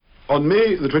On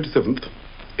May the 27th,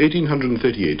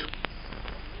 1838,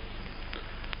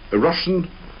 a Russian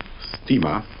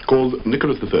steamer called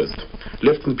Nicholas I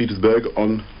left St. Petersburg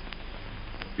on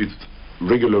its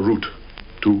regular route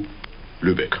to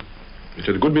Lübeck. It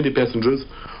had a good many passengers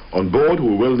on board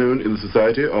who were well known in the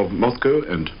society of Moscow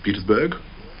and Petersburg,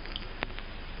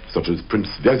 such as Prince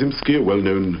Vyazemsky, a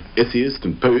well-known essayist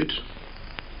and poet,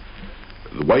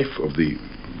 the wife of the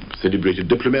celebrated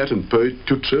diplomat and poet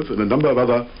Tyutchev, and a number of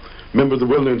other members of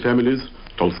well-known families,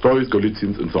 Tolstoys,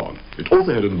 Golitsyns, and so on. It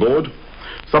also had on board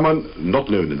someone not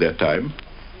known at that time,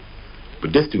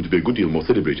 but destined to be a good deal more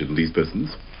celebrated than these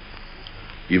persons,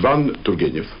 Ivan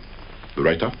Turgenev, the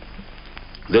writer,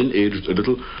 then aged a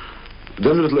little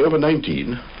over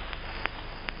 19,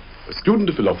 a student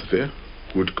of philosophy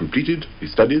who had completed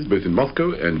his studies both in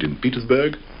Moscow and in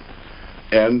Petersburg,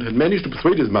 and had managed to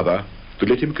persuade his mother to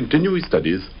let him continue his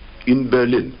studies in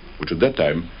Berlin, which at that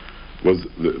time was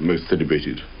the most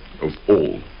celebrated of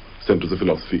all centers of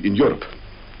philosophy in Europe.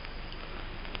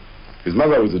 His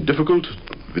mother was a difficult,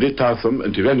 very tiresome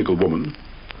and tyrannical woman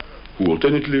who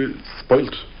alternately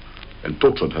spoilt and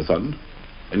tortured her son,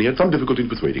 and he had some difficulty in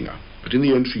persuading her, but in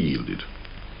the end she yielded.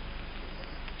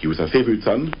 He was her favorite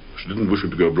son. She didn't wish him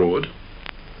to go abroad.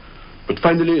 But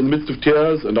finally, in the midst of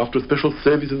tears and after a special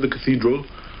service in the cathedral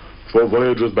for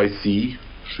voyagers by sea,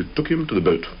 she took him to the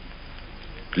boat,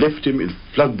 left him in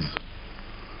floods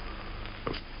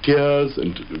of tears,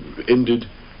 and ended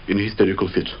in a hysterical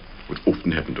fit, which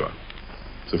often happened to her.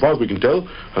 So far as we can tell,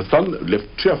 her son left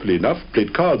cheerfully enough,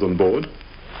 played cards on board,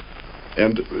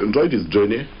 and enjoyed his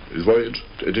journey, his voyage,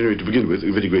 at any rate to begin with,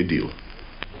 a very great deal.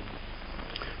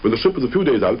 When the ship was a few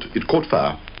days out, it caught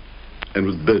fire and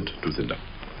was burnt to cinder.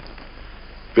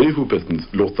 Very few persons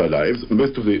lost their lives.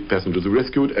 Most of the passengers were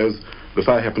rescued, as the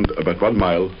fire happened about 1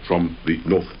 mile from the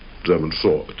North German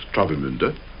shore at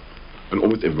Travemünde, and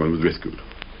almost everyone was rescued.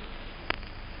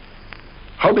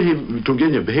 How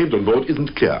Turgenev behaved on board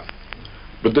isn't clear,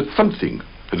 but that something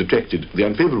had attracted the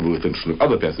unfavorable attention of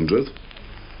other passengers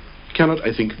cannot,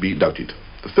 I think, be doubted.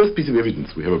 The first piece of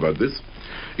evidence we have about this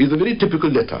is a very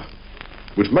typical letter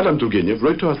which Madame Turgenev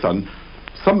wrote to her son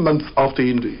some months after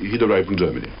he'd arrived in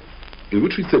Germany, in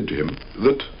which she said to him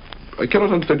that, "I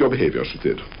cannot understand your behavior," she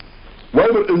said. "Why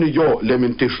were only your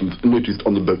lamentations noticed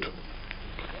on the boat?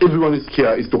 Everyone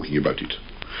here is talking about it.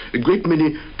 A great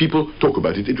many people talk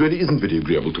about it. It really isn't very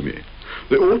agreeable to me.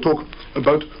 They all talk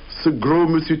about ce gros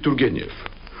Monsieur Turgenev,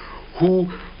 who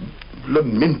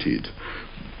lamented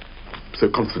so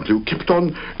constantly, who kept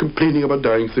on complaining about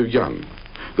dying so young.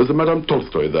 There's a Madame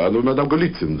Tolstoy there, and a Madame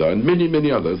Golitsyn there, and many,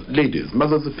 many others, ladies,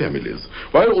 mothers of families.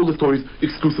 Why are all the stories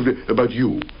exclusively about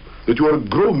you? That you are a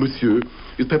gros monsieur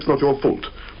is perhaps not your fault,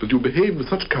 but you behave with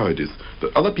such cowardice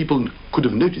that other people could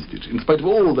have noticed it, in spite of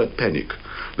all that panic.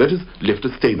 That has left a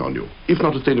stain on you. If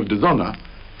not a stain of dishonor,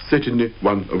 certainly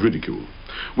one of ridicule."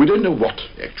 We don't know what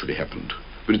actually happened,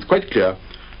 but it's quite clear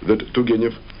that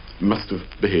Turgenev must have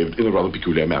behaved in a rather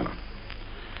peculiar manner.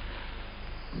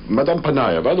 Madame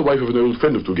Panayeva, the wife of an old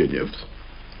friend of Turgenev's,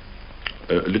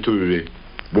 a literary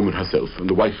woman herself, and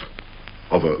the wife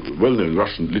of a well-known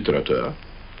Russian literateur,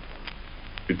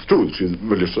 it's true that she's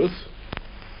malicious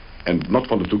and not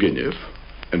fond of Turgenev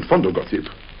and fond of gossip,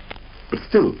 but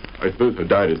still, I suppose her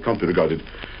diaries can't be regarded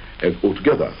as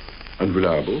altogether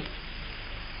unreliable,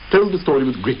 told the story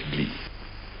with great glee.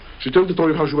 She told the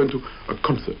story of how she went to a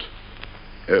concert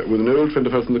with an old friend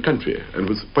of hers in the country and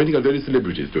was pointing out various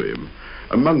celebrities to him,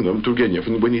 among them Turgenev,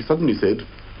 and when he suddenly said,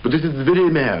 "But this is the very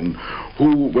man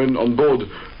who, when on board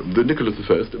the Nicholas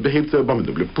I, behaved so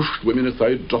abominably, pushed women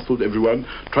aside, jostled everyone,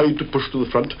 tried to push to the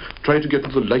front, tried to get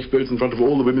into the lifeboats in front of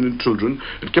all the women and children,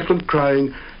 and kept on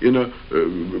crying in a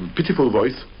pitiful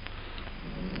voice,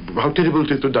 how terrible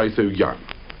it is to die so young."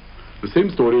 The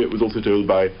same story was also told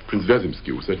by Prince Vyazemsky,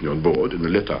 who was certainly on board, in a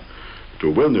letter to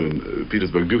a well-known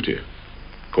Petersburg beauty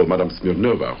called Madame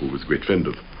Smirnova, who was a great friend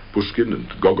of Pushkin and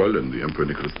Gogol and the Emperor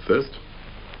Nicholas I,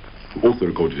 who also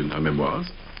recorded in her memoirs,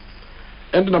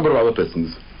 and a number of other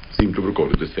persons seem to have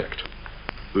recorded this fact.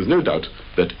 There was no doubt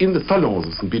that in the salons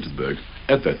of St. Petersburg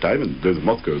at that time, and those of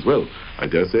Moscow as well, I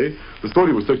dare say, the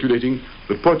story was circulating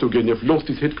that poor Turgenev lost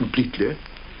his head completely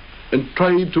and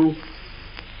tried to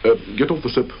get off the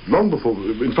ship long before,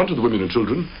 in front of the women and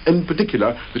children, and in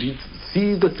particular that he'd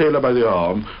seized a sailor by the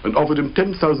arm and offered him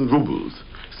 10,000 rubles,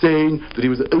 saying that he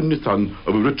was the only son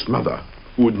of a rich mother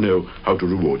who would know how to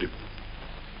reward him.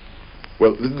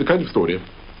 Well, this is the kind of story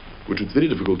which it's very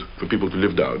difficult for people to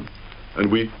live down,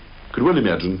 and we could well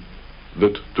imagine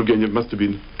that Turgenev must have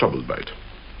been troubled by it.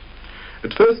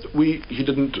 At first, he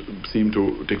didn't seem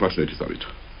to take much notice of it.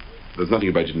 There's nothing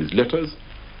about it in his letters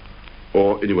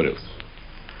or anywhere else.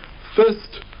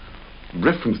 first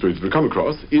reference to it that we come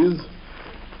across is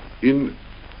in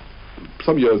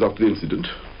some years after the incident,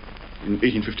 in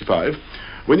 1855,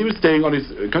 when he was staying on his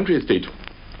country estate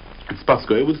at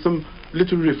Spassky with some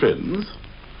literary friends,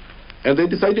 and they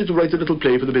decided to write a little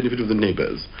play for the benefit of the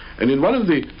neighbours. And in one of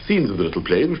the scenes of the little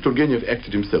play, in which Turgenev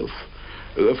acted himself,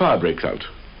 a fire breaks out.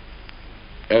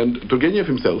 And Turgenev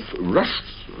himself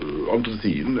rushed onto the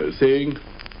scene, saying,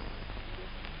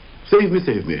 save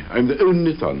me, I'm the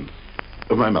only son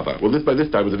of my mother." Well, this by this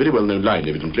time was a very well-known line,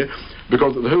 evidently,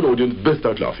 because the whole audience burst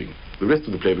out laughing. The rest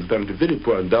of the play was apparently very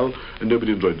poor and dull, and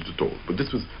nobody enjoyed it at all. But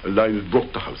this was a line that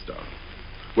brought the house down.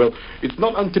 Well, it's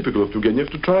not untypical of Turgenev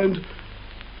to try and,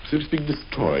 so to speak,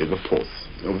 destroy the force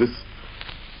of this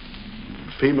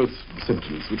famous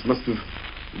sentence, which must have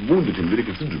wounded him very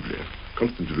considerably,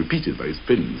 constantly repeated by his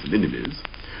friends and enemies,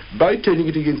 by turning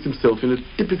it against himself in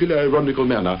a typically ironical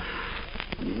manner,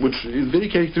 which is very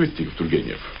characteristic of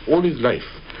Turgenev. All his life,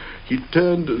 he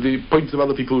turned the points of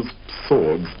other people's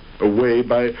swords away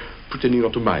by pretending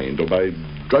not to mind, or by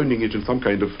drowning it in some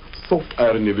kind of soft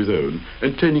irony of his own,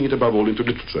 and turning it above all into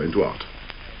literature, into art.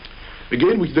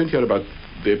 Again, we don't hear about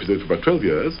the episode for about 12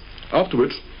 years, after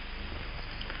which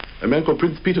a man called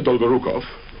Prince Peter Dolgorukov,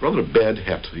 rather a bad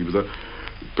hat, he was a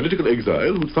political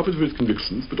exile who suffered for his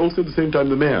convictions, but also at the same time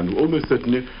the man who almost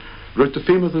certainly wrote the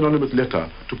famous anonymous letter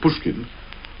to Pushkin,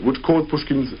 which caused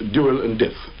Pushkin's duel and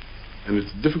death. And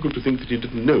it's difficult to think that he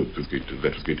didn't know that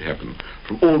was going to happen.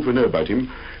 From all we know about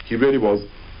him, he really was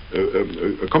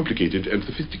a complicated and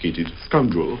sophisticated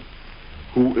scoundrel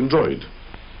who enjoyed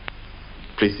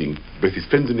placing both his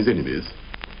friends and his enemies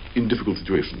in difficult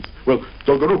situations. Well,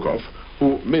 Dolgorukov,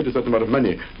 who made a certain amount of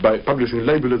money by publishing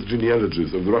libelous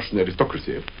genealogies of the Russian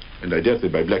aristocracy, and I dare say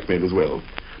by blackmail as well,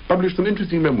 published some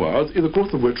interesting memoirs, in the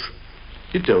course of which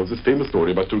he tells this famous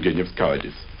story about Turgenev's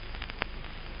cowardice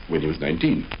when he was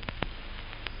 19.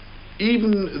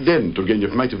 Even then,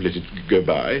 Turgenev might have let it go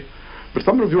by, but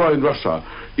some reviewer in Russia,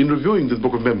 in reviewing this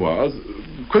book of memoirs,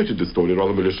 quoted this story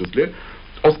rather maliciously,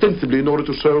 ostensibly in order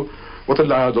to show what a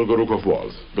liar Dolgorukov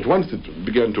was. But once it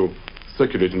began to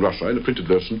circulate in Russia in a printed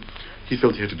version, he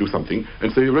felt he had to do something,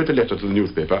 and so he wrote a letter to the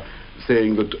newspaper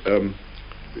saying that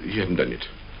he hadn't done it.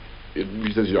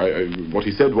 He says, what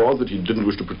he said was that he didn't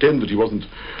wish to pretend that he wasn't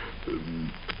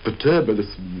perturbed by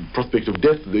this prospect of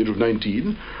death at the age of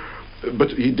 19, but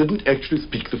he didn't actually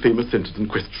speak the famous sentence in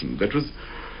question. That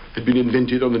had been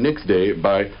invented on the next day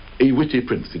by a witty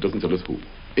prince. He doesn't tell us who.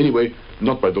 Anyway,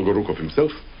 not by Dolgorukov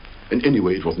himself, and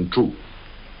anyway, it wasn't true.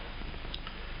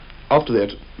 After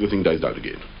that, the thing dies down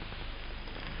again.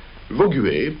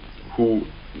 Vauguet, who,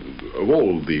 of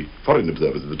all the foreign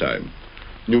observers at the time,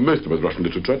 knew most about Russian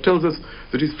literature, tells us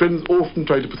that his friends often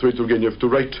tried to persuade Turgenev to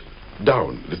write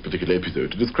down this particular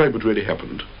episode, to describe what really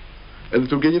happened, and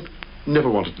Turgenev never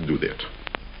wanted to do that.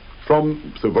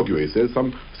 From, so Vauguet says,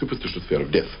 some superstitious fear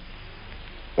of death,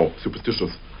 or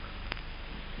superstitious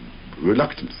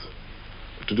reluctance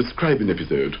to describe an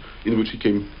episode in which he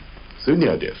came so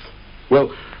near death.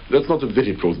 Well, that's not a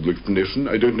very plausible explanation.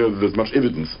 I don't know that there's much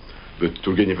evidence that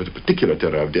Turgenev had a particular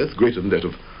terror of death, greater than that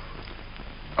of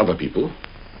other people.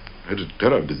 Had a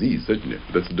terror of disease, certainly,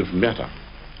 but that's a different matter.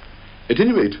 At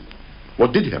any rate,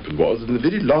 what did happen was, in the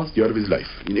very last year of his life,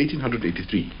 in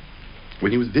 1883,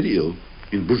 when he was very ill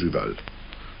in Bougival,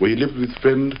 where he lived with his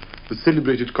friend, the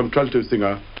celebrated contralto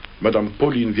singer, Madame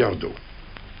Pauline Viardot,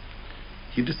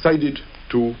 he decided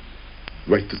to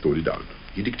write the story down.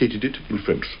 He dictated it in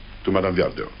French to Madame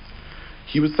Viardot.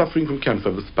 He was suffering from cancer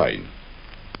of the spine,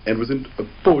 and was in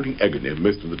appalling agony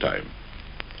most of the time.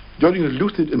 During the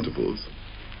lucid intervals,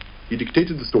 he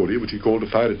dictated the story, which he called A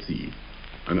Fire at Sea,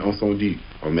 an incendie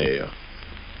en mer,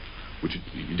 which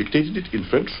he dictated it in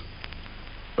French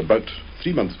about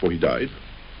 3 months before he died.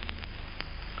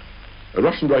 A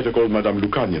Russian writer called Madame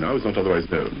Lukanina, who is not otherwise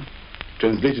known,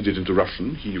 translated it into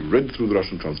Russian. He read through the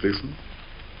Russian translation,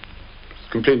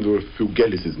 complained there were a few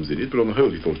Gallicisms in it, but on the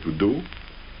whole he thought it would do,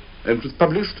 and it was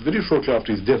published very shortly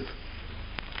after his death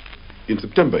in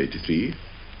September 83,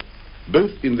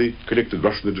 both in the collected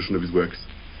Russian edition of his works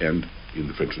and in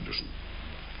the French edition.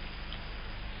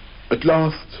 At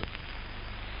last,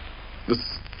 the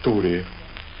story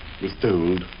was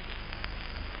told,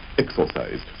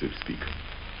 exorcised, so to speak.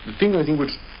 The thing, I think,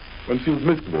 which one feels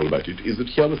most of all about it is that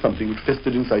here was something which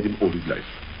festered inside him all his life,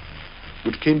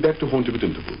 which came back to haunt him at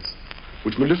intervals,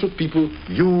 which malicious people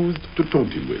used to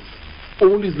taunt him with.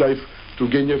 All his life,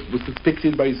 Turgenev was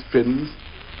suspected by his friends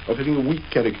of having a weak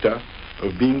character,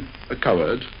 of being a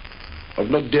coward, of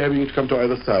not daring to come to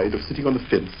either side, of sitting on the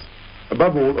fence,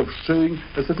 above all, of showing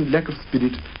a certain lack of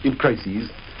spirit in crises,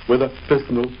 whether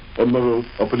personal or moral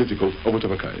or political or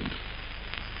whatever kind.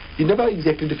 He never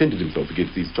exactly defended himself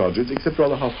against these charges, except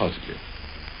rather half-heartedly.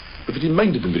 But that he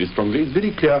minded them very strongly is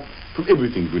very clear from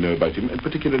everything we know about him, and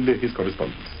particularly his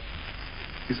correspondence.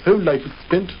 His whole life is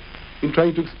spent in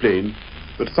trying to explain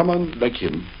that someone like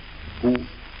him, who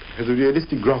has a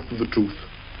realistic grasp of the truth,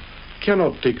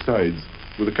 cannot take sides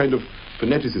with a kind of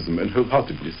fanaticism and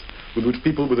wholeheartedness with which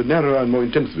people with a narrower and more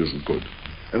intense vision could,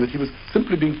 and that he was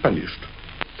simply being punished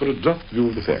for a just view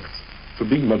of the facts, for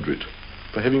being moderate,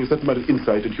 for having a certain amount of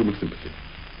insight and human sympathy.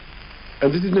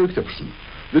 And this is no exception.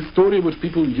 This story which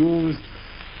people used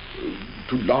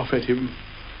to laugh at him,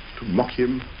 to mock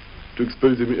him, to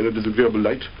expose him in a disagreeable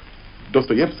light,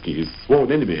 Dostoevsky, his sworn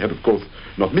enemy, had of course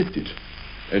not missed it,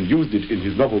 and used it in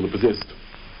his novel The Possessed,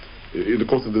 in the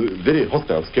course of the very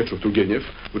hostile sketch of Turgenev,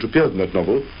 which appears in that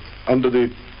novel under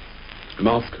the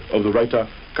mask of the writer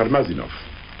Karmazinov.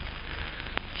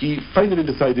 He finally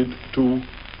decided to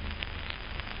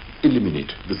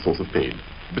eliminate this source of pain,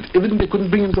 but evidently couldn't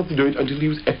bring himself to do it until he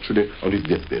was actually on his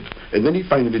deathbed. And then he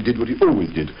finally did what he always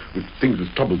did with things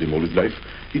which troubled him all his life.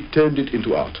 He turned it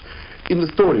into art. In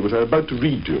the story which I'm about to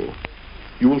read to you,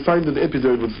 you will find that the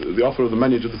episode with the offer of the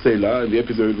money to the sailor, and the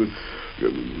episode with,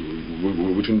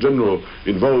 which in general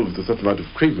involves a certain amount of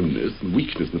cravenness and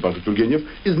weakness in the part of Turgenev,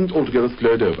 isn't altogether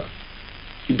slurred over.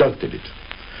 He does tell it.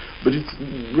 But it's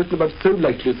written about so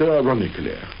lightly, so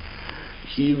ironically.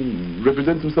 He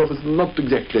represents himself as not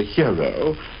exactly a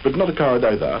hero, but not a coward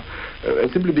either,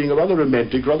 as simply being a rather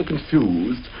romantic, rather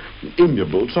confused,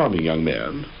 amiable, charming young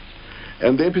man.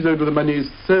 And the episode with the money is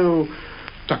so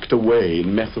tucked away in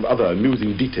a mass of other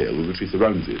amusing detail with which he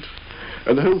surrounds it.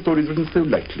 And the whole story is written so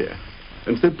lightly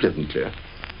and so pleasantly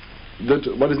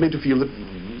that one is made to feel that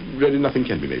really nothing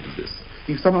can be made of this.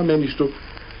 He somehow managed to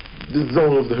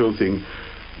dissolve the whole thing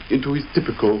into his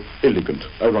typical, elegant,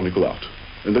 ironical art.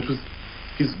 And that was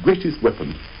his greatest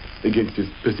weapon against his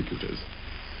persecutors.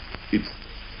 It's,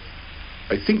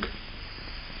 I think,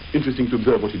 interesting to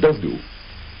observe what he does do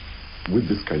with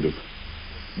this kind of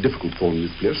difficult thorn in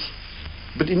his flesh.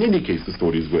 But in any case, the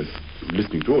story is worth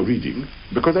listening to or reading,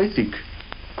 because I think,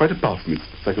 quite apart from its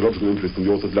psychological interest in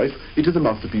the author's life, it is a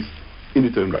masterpiece in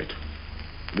its own right.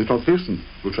 The translation,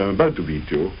 which I'm about to read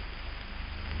to you,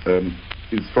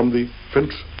 is from the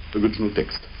French original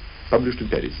text, published in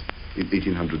Paris in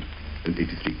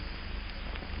 1883.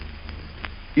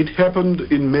 It happened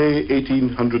in May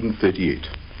 1838.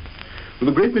 With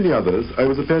a great many others, I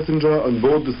was a passenger on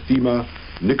board the steamer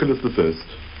Nicholas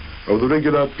I of the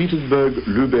regular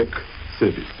Petersburg-Lübeck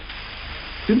service.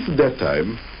 Since at that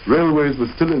time, railways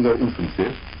were still in their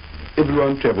infancy,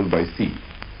 everyone traveled by sea.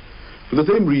 For the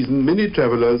same reason, many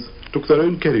travelers took their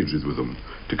own carriages with them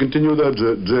to continue their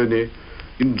journey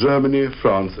in Germany,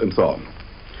 France, and so on.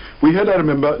 We had, I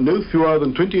remember, no fewer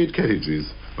than 28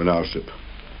 carriages on our ship.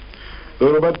 There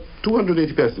were about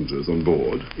 280 passengers on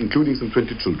board, including some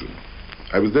 20 children.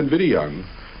 I was then very young,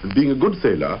 and being a good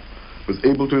sailor, was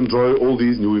able to enjoy all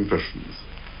these new impressions.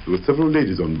 There were several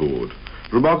ladies on board,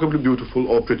 remarkably beautiful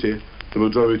or pretty, the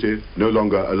majority no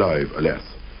longer alive, alas.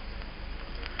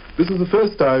 This was the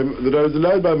first time that I was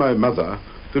allowed by my mother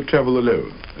to travel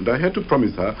alone, and I had to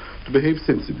promise her to behave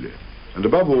sensibly, and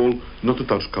above all, not to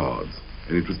touch cards.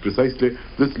 And it was precisely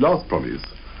this last promise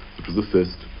that was the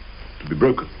first to be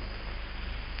broken.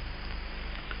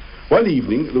 One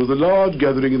evening, there was a large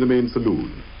gathering in the main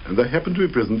saloon, and there happened to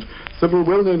be present several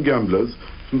well-known gamblers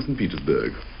from St.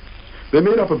 Petersburg. They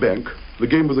made up a bank. The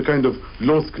game was a kind of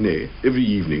lansquenet every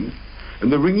evening,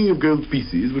 and the ringing of gold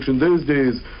pieces, which in those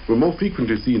days were more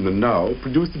frequently seen than now,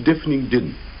 produced a deafening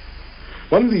din.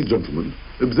 One of these gentlemen,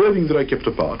 observing that I kept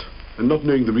apart, and not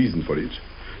knowing the reason for it,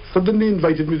 suddenly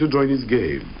invited me to join his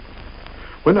game.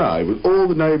 When I, with all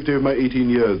the naivete of my 18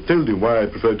 years, told him why I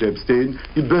preferred to abstain,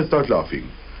 he burst out laughing,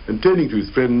 and turning to his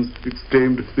friends,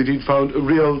 exclaimed that he'd found a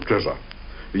real treasure,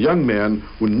 a young man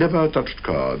who never touched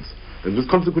cards, and was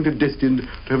consequently destined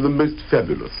to have the most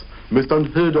fabulous, most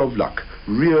unheard of luck,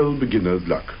 real beginner's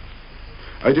luck.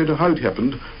 I don't know how it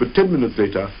happened, but 10 minutes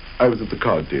later, I was at the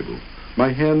card table,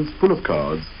 my hands full of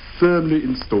cards, firmly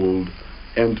installed,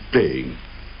 and playing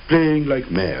like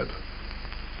mad.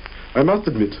 I must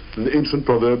admit that the ancient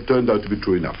proverb turned out to be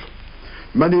true enough.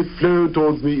 Money flowed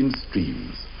towards me in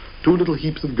streams. 2 little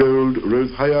heaps of gold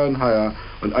rose higher and higher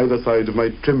on either side of my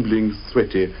trembling,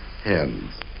 sweaty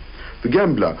hands. The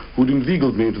gambler who'd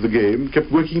inveigled me into the game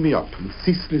kept working me up and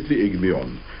ceaselessly egging me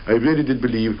on. I really did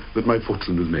believe that my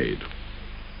fortune was made.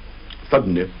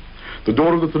 Suddenly, the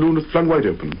door of the saloon was flung wide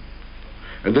open,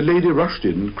 and a lady rushed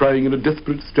in, crying in a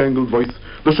desperate, strangled voice,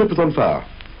 "The ship is on fire,"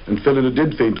 and fell in a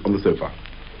dead faint on the sofa.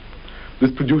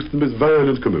 This produced the most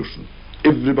violent commotion.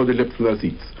 Everybody leapt from their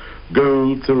seats.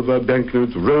 Gold, silver,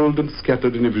 banknotes rolled and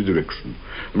scattered in every direction,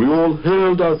 and we all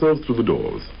hurled ourselves through the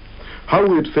doors. How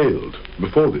we had failed,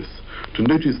 before this, to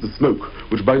notice the smoke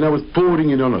which by now was pouring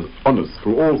in on us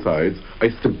from all sides, I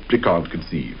simply can't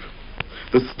conceive.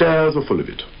 The stairs were full of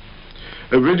it.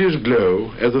 A reddish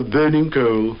glow, as of burning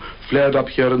coal, flared up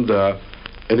here and there,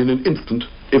 and in an instant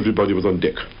everybody was on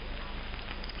deck.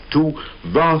 Two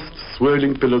vast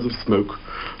swirling pillars of smoke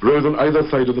rose on either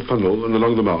side of the funnel and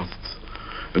along the masts,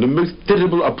 and a most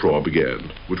terrible uproar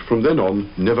began, which from then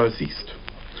on never ceased.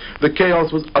 The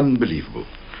chaos was unbelievable.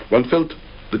 One felt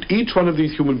that each one of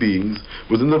these human beings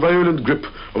was in the violent grip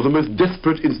of the most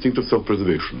desperate instinct of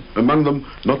self-preservation, among them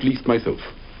not least myself.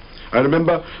 I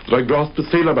remember that I grasped a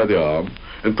sailor by the arm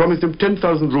and promised him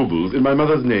 10,000 rubles in my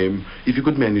mother's name if he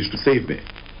could manage to save me.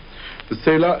 The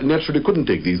sailor naturally couldn't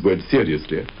take these words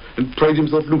seriously and pried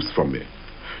himself loose from me.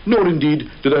 Nor indeed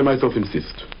did I myself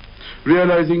insist,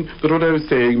 realizing that what I was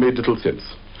saying made little sense.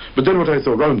 But then what I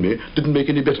saw round me didn't make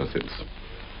any better sense.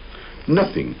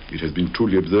 Nothing, it has been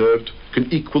truly observed,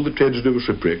 can equal the tragedy of a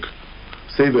shipwreck,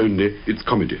 save only its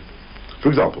comedy. For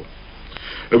example,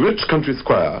 a rich country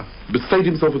squire, beside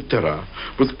himself with terror,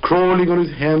 was crawling on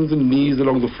his hands and knees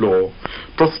along the floor,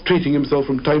 prostrating himself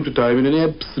from time to time in an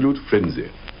absolute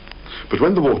frenzy. But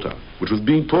when the water, which was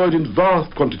being poured in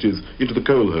vast quantities into the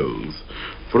coal holes,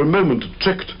 for a moment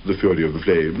checked the fury of the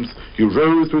flames, he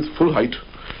rose to his full height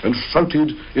and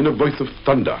shouted in a voice of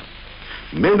thunder,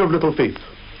 "Men of little faith,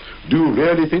 do you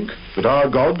really think that our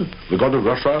God, the God of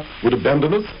Russia, would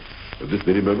abandon us?" At this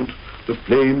very moment, the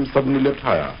flames suddenly leapt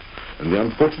higher, and the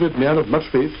unfortunate man of much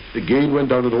faith again went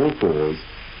down on all fours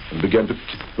and began to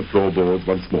kiss the floorboards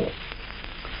once more.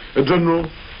 A general,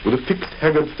 with a fixed,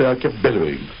 haggard stare, kept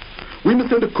bellowing, "We must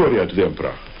send a courier to the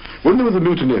Emperor." When there was a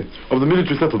mutiny of the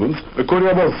military settlements, a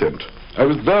courier was sent. I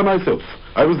was there myself.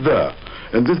 I was there,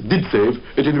 and this did save,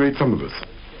 at any rate, some of us.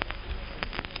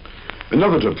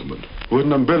 Another gentleman, who had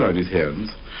an umbrella in his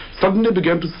hands, suddenly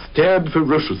began to stab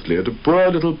ferociously at a poor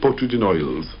little portrait in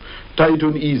oils, tied to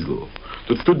an easel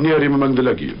that stood near him among the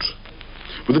luggage.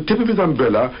 With the tip of his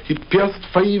umbrella, he pierced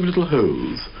 5 little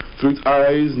holes through its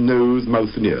eyes, nose,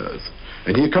 mouth, and ears,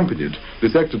 and he accompanied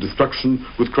this act of destruction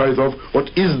with cries of,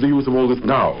 "What is the use of all this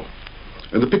now?"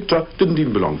 And the picture didn't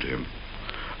even belong to him.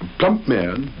 A plump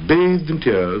man, bathed in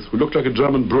tears, who looked like a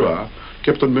German brewer,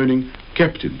 kept on moaning,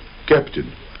 "Captain, Captain."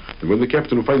 And when the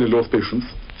captain, who finally lost patience,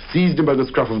 seized him by the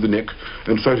scruff of the neck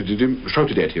and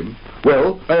shouted at him,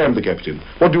 "Well, I am the captain.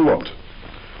 What do you want?"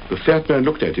 The fat man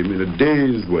looked at him in a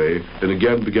dazed way and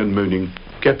again began moaning,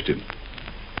 "Captain."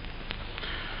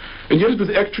 And yet it was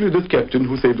actually this captain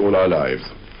who saved all our lives.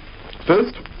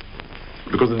 First,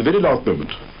 because at the very last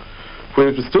moment, when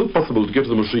it was still possible to get to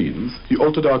the machines, he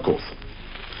altered our course.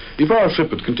 If our ship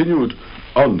had continued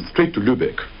on straight to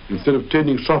Lübeck, instead of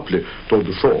turning sharply toward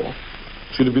the shore,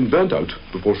 she'd have been burnt out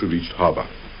before she reached harbor.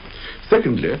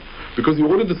 Secondly, because he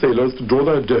ordered the sailors to draw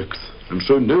their dirks and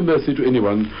show no mercy to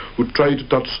anyone who tried to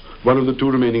touch one of the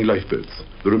 2 remaining lifeboats.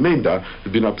 The remainder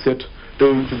had been upset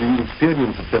owing to the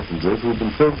inexperience of passengers who had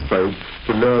been so proud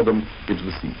to lure them into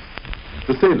the sea.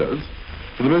 The sailors,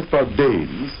 for the most part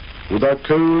Danes, with their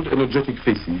cold, energetic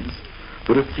faces,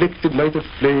 the reflected light of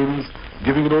flames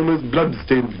giving an almost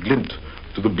blood-stained glint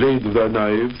to the blades of their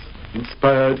knives,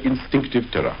 inspired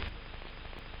instinctive terror.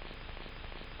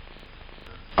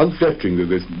 Unflattering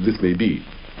though this may be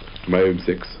to my own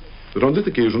sex, but on this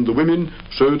occasion the women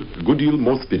showed a good deal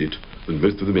more spirit than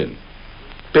most of the men.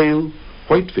 Pale,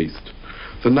 white-faced,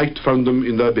 the night found them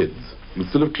in their beds.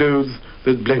 Instead of clothes,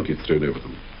 there were blankets thrown over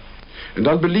them. And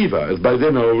unbeliever, as by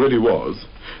then I already was,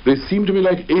 they seemed to me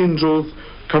like angels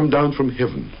come down from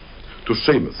heaven to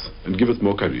shame us and give us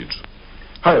more courage.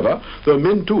 However, there were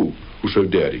men too who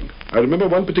showed daring. I remember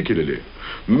one particularly,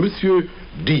 Monsieur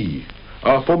D.,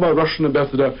 our former Russian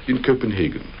ambassador in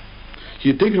Copenhagen. He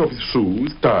had taken off his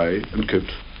shoes, tie, and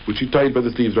coat, which he tied by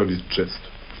the sleeves round his chest,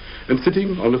 and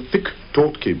sitting on a thick,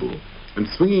 taut cable, and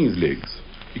swinging his legs,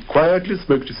 he quietly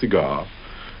smoked a cigar,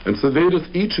 and surveyed us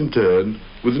each in turn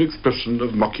with an expression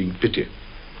of mocking pity.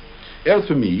 As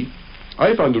for me,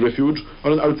 I found a refuge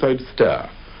on an outside stair,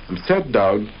 and sat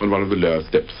down on one of the lower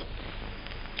steps.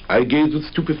 I gazed with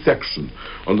stupefaction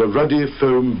on the ruddy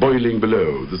foam boiling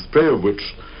below, the spray of which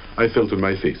I felt on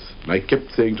my face, and I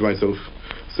kept saying to myself,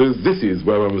 "So this is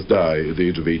where I must die at the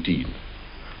age of 18.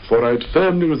 For I had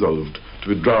firmly resolved to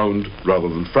be drowned rather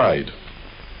than fried.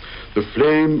 The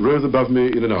flame rose above me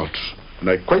in an arch, and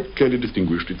I quite clearly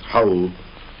distinguished its howl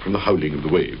from the howling of the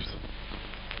waves.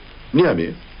 Near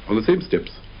me, on the same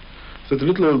steps, sat a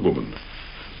little old woman,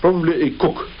 probably a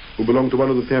cook who belonged to one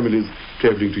of the families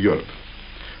traveling to Europe.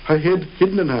 Her head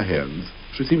hidden in her hands,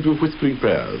 she seemed to be whispering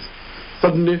prayers,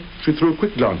 Suddenly, she threw a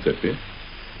quick glance at me,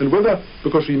 and whether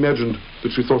because she imagined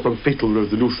that she saw some fatal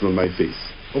resolution on my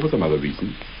face, or for some other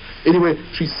reason, anyway,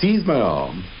 she seized my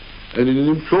arm, and in an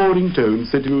imploring tone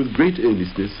said to me with great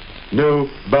earnestness, "No,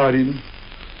 Barin,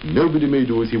 nobody may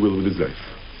do as he will with his life.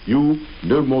 You,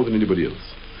 no more than anybody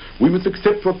else. We must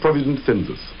accept what Providence sends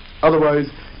us. Otherwise,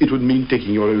 it would mean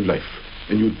taking your own life,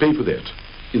 and you would pay for that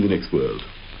in the next world."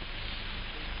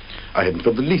 I hadn't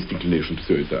felt the least inclination to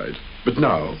suicide, but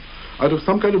now, out of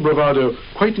some kind of bravado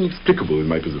quite inexplicable in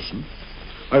my position,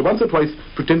 I once or twice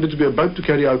pretended to be about to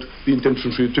carry out the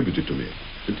intention she attributed to me,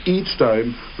 and each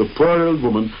time the poor old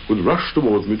woman would rush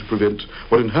towards me to prevent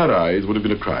what in her eyes would have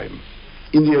been a crime.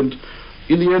 In the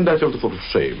end, I felt a sort of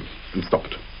shame, and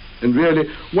stopped. And really,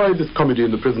 why this comedy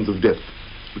in the presence of death,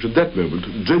 which at that moment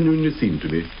genuinely seemed to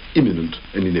me imminent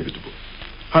and inevitable?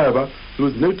 However, there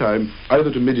was no time either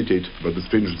to meditate about the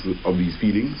strangeness of these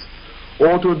feelings,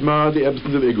 or to admire the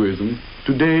absence of egoism.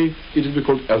 Today, it is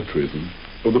called altruism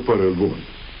of the poor old woman.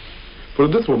 For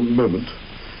at this moment,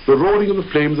 the roaring of the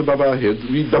flames above our heads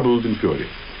redoubled in fury,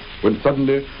 when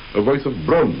suddenly a voice of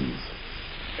bronze,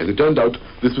 as it turned out,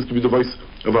 this was to be the voice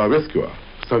of our rescuer,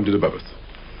 sounded above us.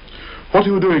 "What are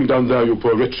you doing down there, you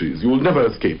poor wretches? You will never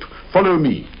escape. Follow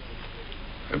me."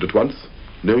 And at once,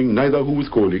 knowing neither who was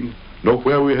calling, nor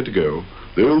where we had to go,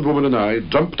 the old woman and I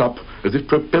jumped up as if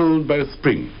propelled by a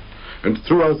spring, and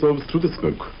threw ourselves through the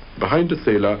smoke, behind a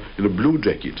sailor in a blue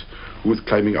jacket, who was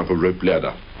climbing up a rope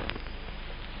ladder.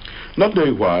 Not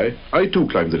knowing why, I too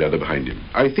climbed the ladder behind him.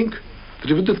 I think that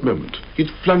if at this moment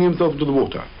he'd flung himself into the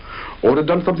water, or had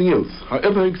done something else,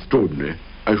 however extraordinary,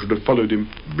 I should have followed him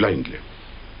blindly.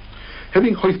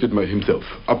 Having hoisted himself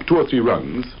up 2 or 3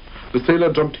 rungs, the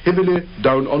sailor jumped heavily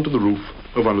down onto the roof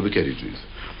of one of the carriages,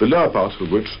 the lower part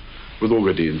of which was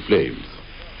already in flames.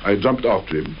 I jumped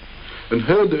after him, and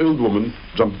heard the old woman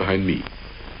jump behind me.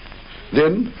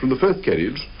 Then, from the first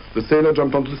carriage, the sailor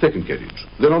jumped onto the second carriage,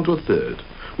 then onto a third,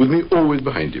 with me always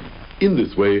behind him. In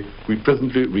this way, we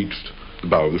presently reached the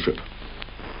bow of the ship.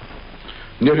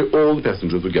 Nearly all the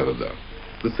passengers were gathered there.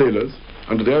 The sailors,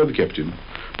 under the eye of the captain,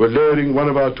 were lowering one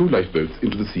of our 2 lifeboats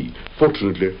into the sea,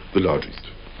 fortunately the largest.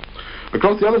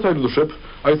 Across the other side of the ship,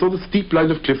 I saw the steep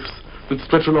line of cliffs that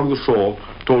stretch along the shore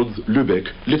towards Lübeck,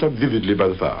 lit up vividly by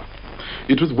the fire.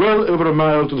 It was well over a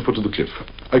mile to the foot of the cliff.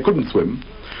 I couldn't swim.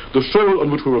 The shoal on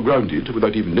which we were grounded,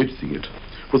 without even noticing it,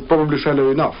 was probably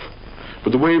shallow enough,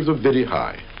 but the waves were very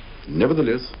high.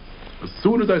 Nevertheless, as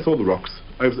soon as I saw the rocks,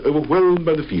 I was overwhelmed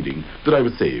by the feeling that I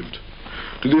was saved.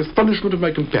 To the astonishment of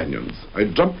my companions, I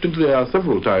jumped into the air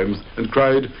several times and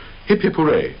cried, "Hip hip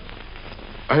hooray!"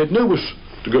 I had no wish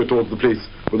to go towards the place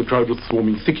where the crowd was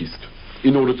swarming thickest,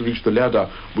 in order to reach the ladder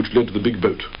which led to the big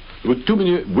boat. There were too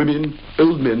many women,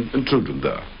 old men, and children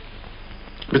there.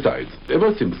 Besides,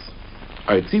 ever since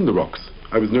I had seen the rocks,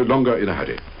 I was no longer in a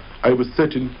hurry. I was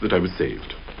certain that I was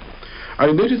saved.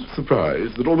 I noticed with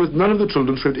surprise that almost none of the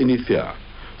children showed any fear.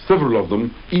 Several of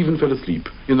them even fell asleep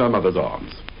in their mother's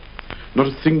arms. Not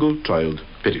a single child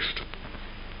perished.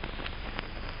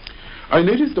 I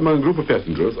noticed among a group of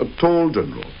passengers a tall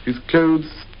general, his clothes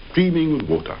streaming with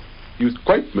water. He was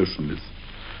quite motionless,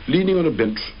 leaning on a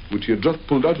bench which he had just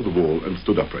pulled out of the wall and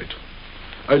stood upright.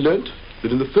 I learnt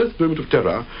that in the first moment of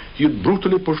terror, he had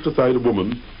brutally pushed aside a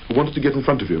woman who wanted to get in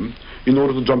front of him in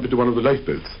order to jump into one of the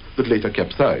lifeboats that later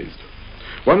capsized.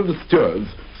 One of the stewards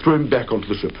threw him back onto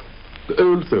the ship. The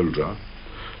old soldier,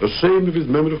 ashamed of his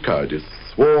moment of cowardice,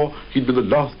 swore he'd be the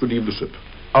last to leave the ship,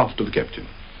 after the captain.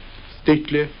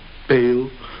 Stately, pale,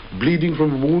 bleeding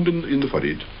from a wound in the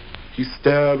forehead, he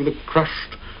stared with a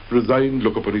crushed, resigned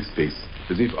look upon his face,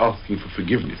 as if asking for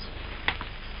forgiveness.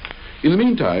 In the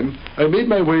meantime, I made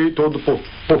my way toward the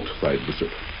port side of the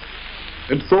ship,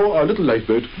 and saw our little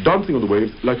lifeboat dancing on the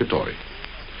waves like a toy.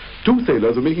 2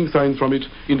 sailors were making signs from it,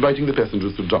 inviting the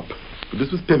passengers to jump, but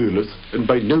this was perilous and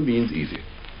by no means easy.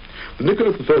 The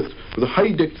Nicholas I was a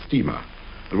high-decked steamer,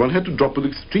 and one had to drop with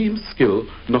extreme skill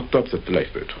not to upset the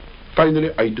lifeboat.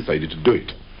 Finally, I decided to do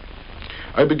it.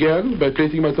 I began by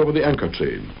placing myself on the anchor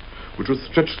chain, which was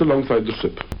stretched alongside the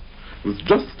ship. I was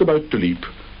just about to leap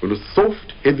when a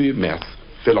soft, heavy mass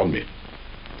fell on me.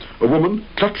 A woman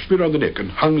clutched me round the neck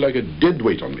and hung like a dead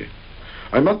weight on me.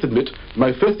 I must admit,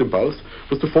 my first impulse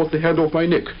was to force the hand off my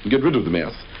neck and get rid of the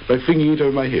mass by flinging it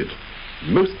over my head.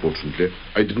 Most fortunately,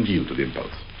 I didn't yield to the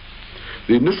impulse.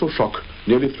 The initial shock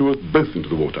nearly threw us both into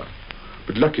the water,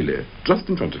 but luckily, just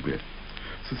in front of me,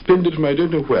 suspended from I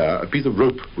don't know where, a piece of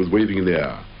rope was waving in the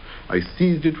air. I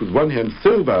seized it with one hand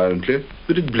so violently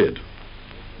that it bled.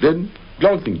 Then,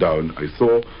 glancing down, I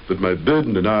saw that my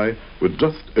burden and I were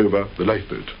just over the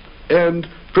lifeboat, and,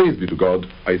 praise be to God,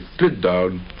 I slid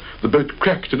down. The boat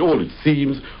cracked in all its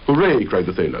seams. Hooray, cried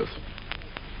the sailors.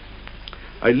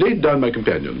 I laid down my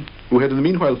companion, who had in the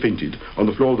meanwhile fainted, on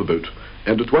the floor of the boat,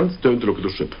 and at once turned to look at the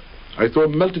ship. I saw a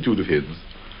multitude of heads,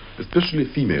 especially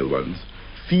female ones,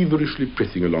 feverishly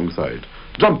pressing alongside.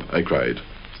 Jump, I cried,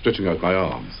 stretching out my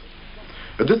arms.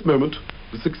 At this moment,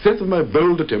 the success of my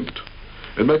bold attempt,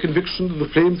 and my conviction that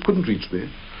the flames couldn't reach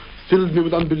me, filled me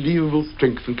with unbelievable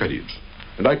strength and courage,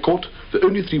 and I caught the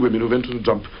only 3 women who ventured to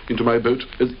jump into my boat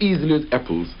as easily as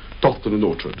apples tossed in an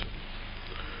orchard.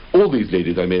 All these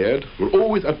ladies, I may add, were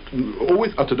always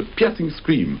uttered a piercing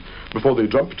scream before they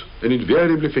jumped, and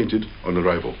invariably fainted on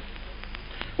arrival.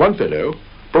 One fellow,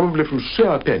 probably from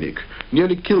sheer panic,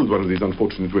 nearly killed one of these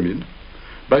unfortunate women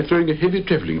by throwing a heavy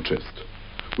travelling chest,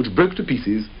 which broke to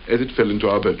pieces as it fell into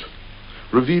our boat,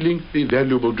 revealing the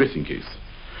valuable dressing case.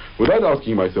 Without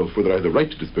asking myself whether I had the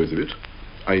right to dispose of it,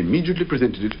 I immediately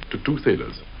presented it to 2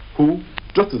 sailors, who,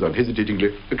 just as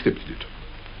unhesitatingly, accepted it.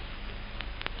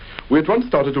 We at once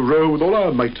started to row with all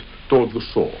our might towards the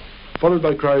shore, followed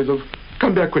by cries of,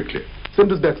 "Come back quickly,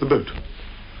 send us back the boat."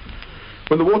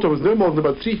 When the water was no more than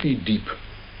about 3 feet deep,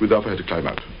 we therefore had to climb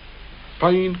out.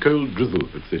 Fine cold drizzle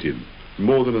had set in,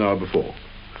 more than an hour before.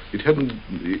 It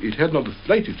had not the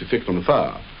slightest effect on the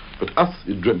fire, but us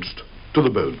it drenched to the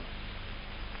bone.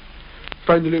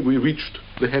 Finally we reached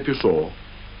the happy shore.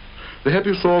 The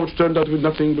happy shore which turned out to be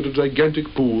nothing but a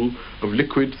gigantic pool of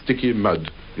liquid, sticky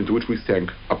mud into which we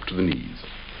sank up to the knees.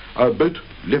 Our boat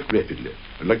left rapidly,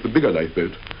 and like the bigger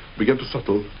lifeboat, began to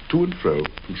shuttle to and fro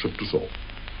from ship to shore.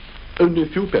 Only a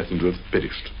few passengers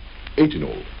perished, 8 in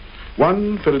all.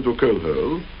 One fell into a coal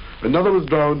hole, another was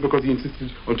drowned because he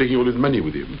insisted on taking all his money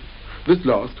with him. This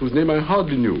last, whose name I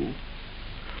hardly knew,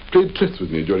 played chess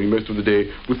with me during most of the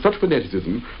day with such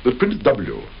fanaticism that Prince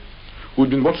W., who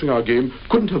had been watching our game,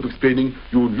 couldn't help explaining,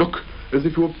 "You look as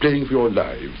if you were playing for your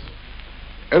lives."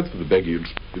 As for the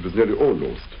baggage, it was nearly all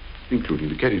lost, including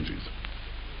the carriages.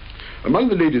 Among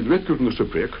the ladies rescued from the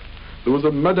shipwreck, there was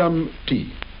a Madame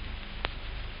T.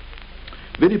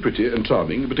 Very pretty and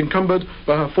charming, but encumbered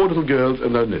by her 4 little girls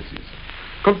and their nurses.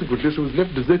 Consequently, she was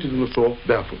left deserted on the shore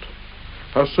barefoot,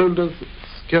 her shoulders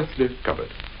scarcely covered.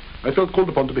 I felt called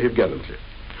upon to behave gallantly.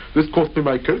 This cost me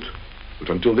my coat, which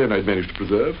until then I had managed to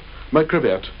preserve, my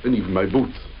cravat, and even my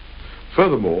boots.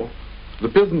 Furthermore, the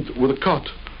peasant with a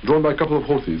cart drawn by a couple of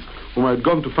horses, whom I had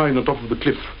gone to find on top of the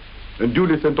cliff, and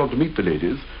duly sent on to meet the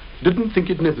ladies, didn't think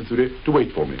it necessary to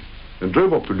wait for me, and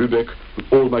drove off to Lübeck with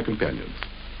all my companions.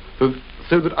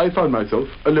 So that I found myself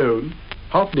alone,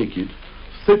 half naked,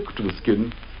 soaked to the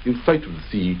skin, in sight of the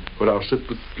sea, where our ship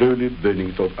was slowly burning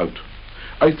itself out.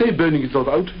 I say burning itself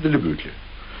out deliberately,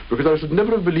 because I should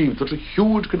never have believed such a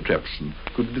huge contraption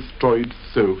could be destroyed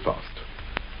so fast.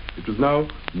 It was now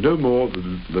no more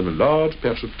than a large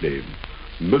patch of flame,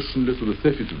 motionless on the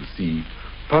surface of the sea,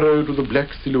 furrowed with the black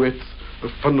silhouettes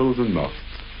of funnels and masts.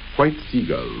 White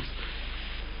seagulls,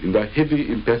 in their heavy,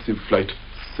 impassive flight,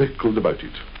 circled about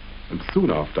it, and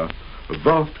soon after, a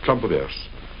vast clump of ash,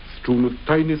 strewn with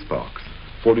tiny sparks,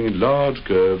 falling in large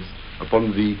curves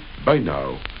upon the, by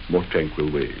now, more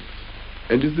tranquil waves.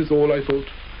 And is this all, I thought?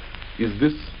 Is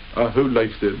this our whole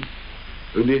life then?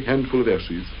 Only a handful of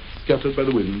ashes, scattered by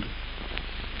the wind?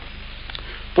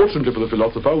 Fortunately for the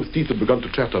philosopher, whose teeth had begun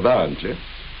to chatter violently,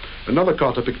 another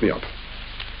carter picked me up.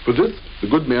 For this, the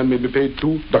good man made me pay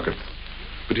 2 ducats,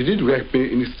 but he did wrap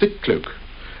me in his thick cloak,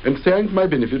 and sang for my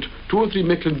benefit 2 or 3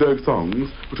 Mecklenburg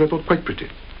songs, which I thought quite pretty.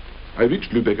 I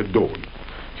reached Lübeck at dawn.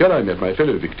 Here I met my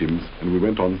fellow victims, and we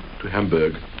went on to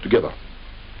Hamburg together.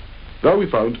 There we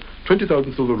found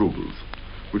 20,000 silver rubles,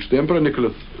 which the Emperor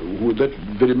Nicholas, who at that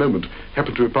very moment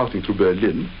happened to be passing through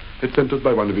Berlin, had sent us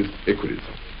by one of his equerries.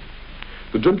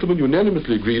 The gentlemen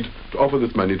unanimously agreed to offer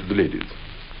this money to the ladies.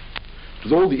 It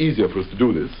was all the easier for us to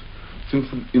do this, since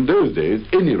in those days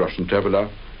any Russian traveller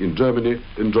in Germany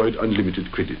enjoyed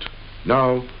unlimited credit.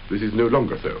 Now this is no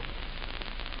longer so.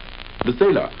 The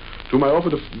sailor, to whom I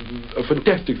offered a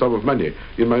fantastic sum of money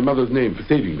in my mother's name for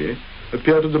saving me,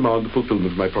 appeared to demand the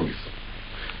fulfillment of my promise.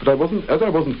 But as I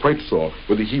wasn't quite sure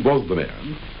whether he was the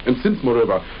man, and since,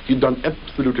 moreover, he'd done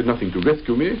absolutely nothing to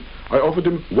rescue me, I offered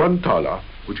him 1 thaler,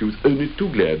 which he was only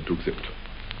too glad to accept.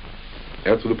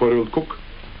 As for the poor old cook,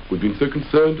 who had been so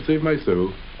concerned to save my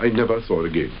soul, I never saw her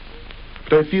again.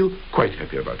 But I feel quite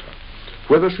happy about her.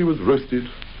 Whether she was roasted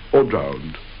or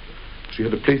drowned, she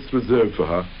had a place reserved for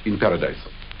her in paradise.